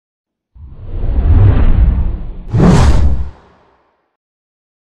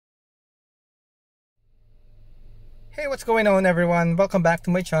Hey, what's going on everyone? Welcome back to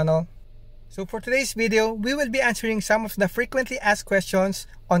my channel. So for today's video, we will be answering some of the frequently asked questions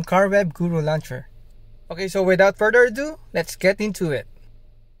on Carwebguru Launcher. Okay, so without further ado, let's get into it.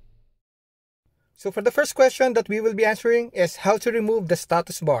 So for the first question that we will be answering is how to remove the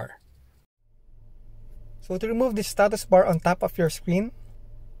status bar. So to remove the status bar on top of your screen,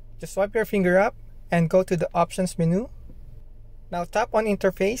 just swipe your finger up and go to the options menu. Now tap on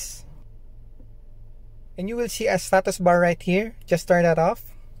interface. And you will see a status bar right here. Just turn that off.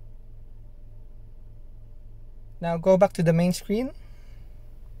 Now go back to the main screen.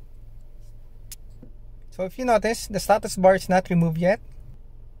 So if you notice, the status bar is not removed yet.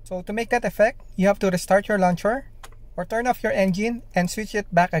 So to make that effect, you have to restart your launcher or turn off your engine and switch it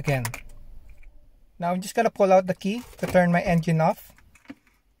back again. Now I'm just going to pull out the key to turn my engine off.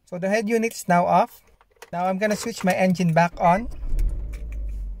 So the head unit is now off. Now I'm going to switch my engine back on.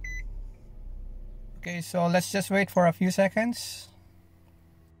 Okay, so let's just wait for a few seconds.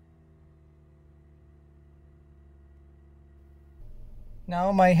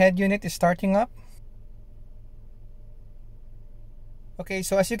 Now my head unit is starting up. Okay,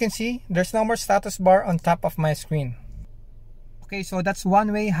 so as you can see, there's no more status bar on top of my screen. Okay, so that's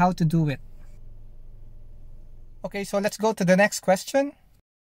one way how to do it. Okay, so let's go to the next question.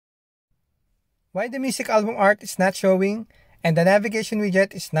 Why the music album art is not showing and the navigation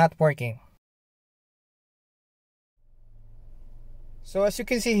widget is not working? So as you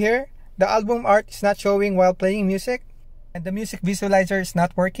can see here, the album art is not showing while playing music and the music visualizer is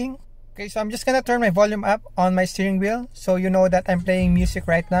not working. Okay, so I'm just gonna turn my volume up on my steering wheel so you know that I'm playing music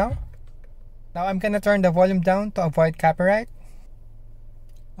right now. Now I'm gonna turn the volume down to avoid copyright.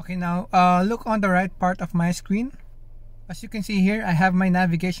 Okay, now look on the right part of my screen. As you can see here, I have my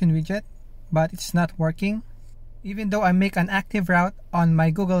navigation widget, but it's not working. Even though I make an active route on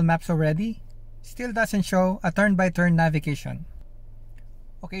my Google Maps already, still doesn't show a turn-by-turn navigation.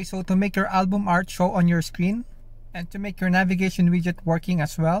 Okay, so to make your album art show on your screen and to make your navigation widget working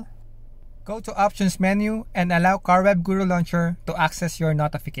as well, go to Options menu and allow Carwebguru Launcher to access your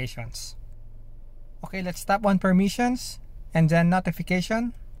notifications. Okay, let's tap on Permissions and then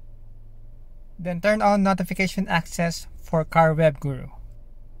Notification. Then turn on Notification Access for Carwebguru.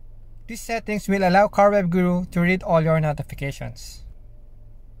 These settings will allow Carwebguru to read all your notifications.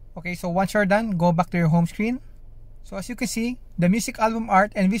 Okay, so once you're done, go back to your home screen. So as you can see, the music album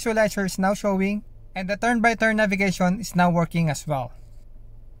art and visualizer is now showing and the turn-by-turn navigation is now working as well.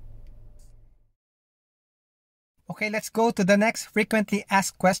 Okay, let's go to the next frequently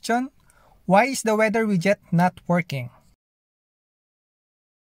asked question. Why is the weather widget not working?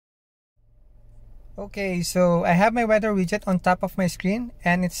 Okay, so I have my weather widget on top of my screen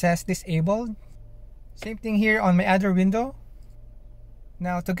and it says disabled. Same thing here on my other window.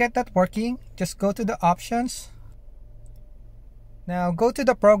 Now to get that working, just go to the options. Now go to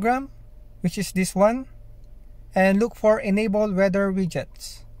the program, which is this one, and look for enable weather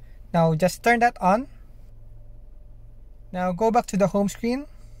widgets. Now just turn that on. Now go back to the home screen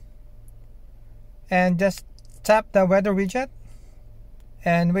and just tap the weather widget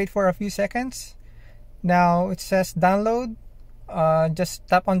and wait for a few seconds. Now it says download. Just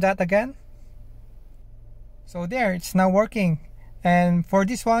tap on that again. So there, it's now working. And for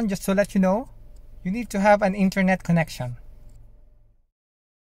this one, just to let you know, you need to have an internet connection.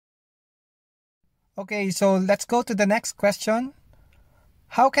 Okay, so let's go to the next question.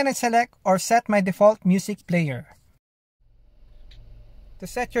 How can I select or set my default music player? To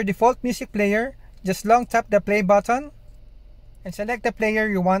set your default music player, just long tap the play button and select the player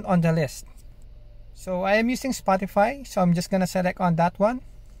you want on the list. So I am using Spotify, so I'm just gonna select on that one.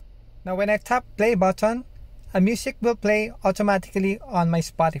 Now when I tap play button, a music will play automatically on my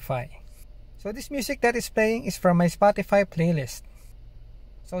Spotify. So this music that is playing is from my Spotify playlist.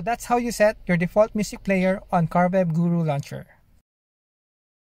 So that's how you set your default music player on Carwebguru Launcher.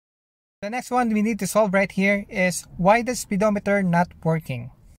 The next one we need to solve right here is why the speedometer not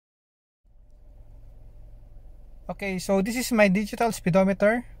working? Okay, so this is my digital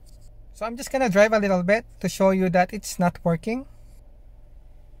speedometer. So I'm just gonna drive a little bit to show you that it's not working.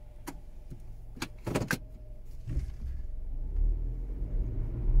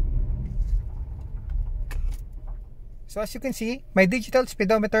 So as you can see, my digital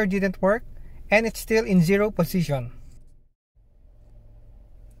speedometer didn't work and it's still in 0 position.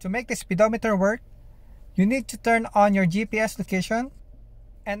 To make the speedometer work, you need to turn on your GPS location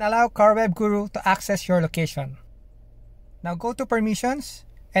and allow Carwebguru to access your location. Now go to Permissions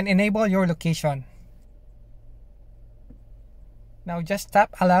and enable your location. Now just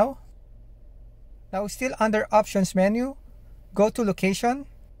tap Allow. Now still under Options menu, go to Location.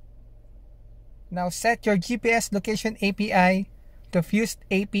 Now set your GPS location API to Fused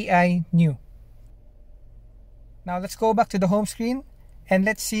API New. Now let's go back to the home screen and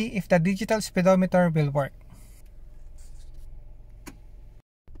let's see if the digital speedometer will work.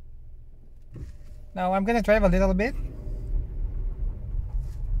 Now I'm gonna drive a little bit.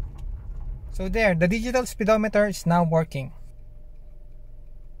 So there, the digital speedometer is now working.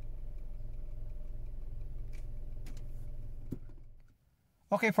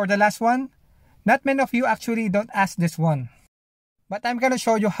 Okay, for the last one, not many of you actually don't ask this one. But I'm gonna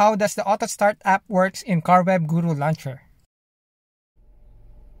show you how does the Autostart app works in Carwebguru Launcher.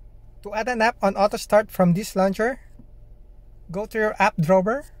 To add an app on Autostart from this launcher, go to your app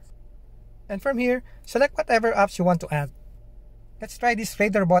drawer, and from here, select whatever apps you want to add. Let's try this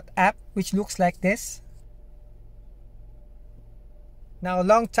Radarbot app, which looks like this. Now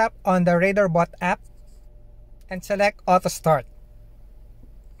long tap on the Radarbot app and select Autostart.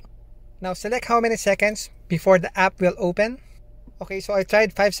 Now select how many seconds before the app will open. Okay, so I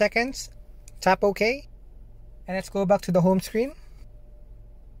tried 5 seconds. Tap OK. And let's go back to the home screen.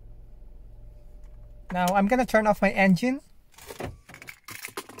 Now I'm gonna turn off my engine.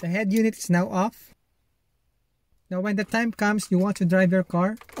 The head unit is now off. Now when the time comes you want to drive your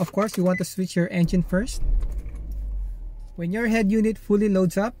car, of course you want to switch your engine first. When your head unit fully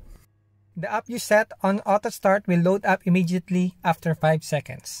loads up, the app you set on Autostart will load up immediately after 5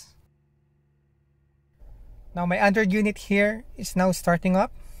 seconds. Now my Android unit here is now starting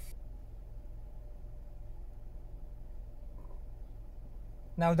up.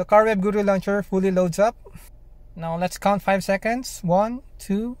 Now the Carwebguru Launcher fully loads up. Now let's count 5 seconds. 1,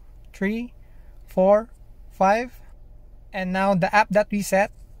 2, 3, 4, 5. And now the app that we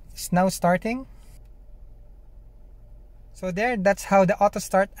set is now starting. So there, that's how the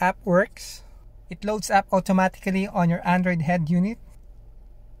Autostart app works. It loads up automatically on your Android head unit.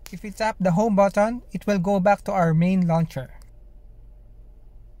 If we tap the home button, it will go back to our main launcher.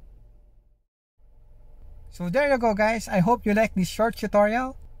 So there you go guys, I hope you like this short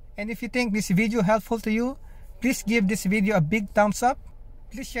tutorial. And if you think this video helpful to you, please give this video a big thumbs up.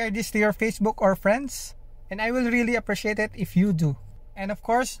 Please share this to your Facebook or friends. And I will really appreciate it if you do. And of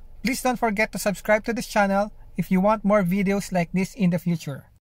course, please don't forget to subscribe to this channel if you want more videos like this in the future.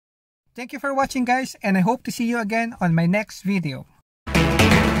 Thank you for watching guys, and I hope to see you again on my next video.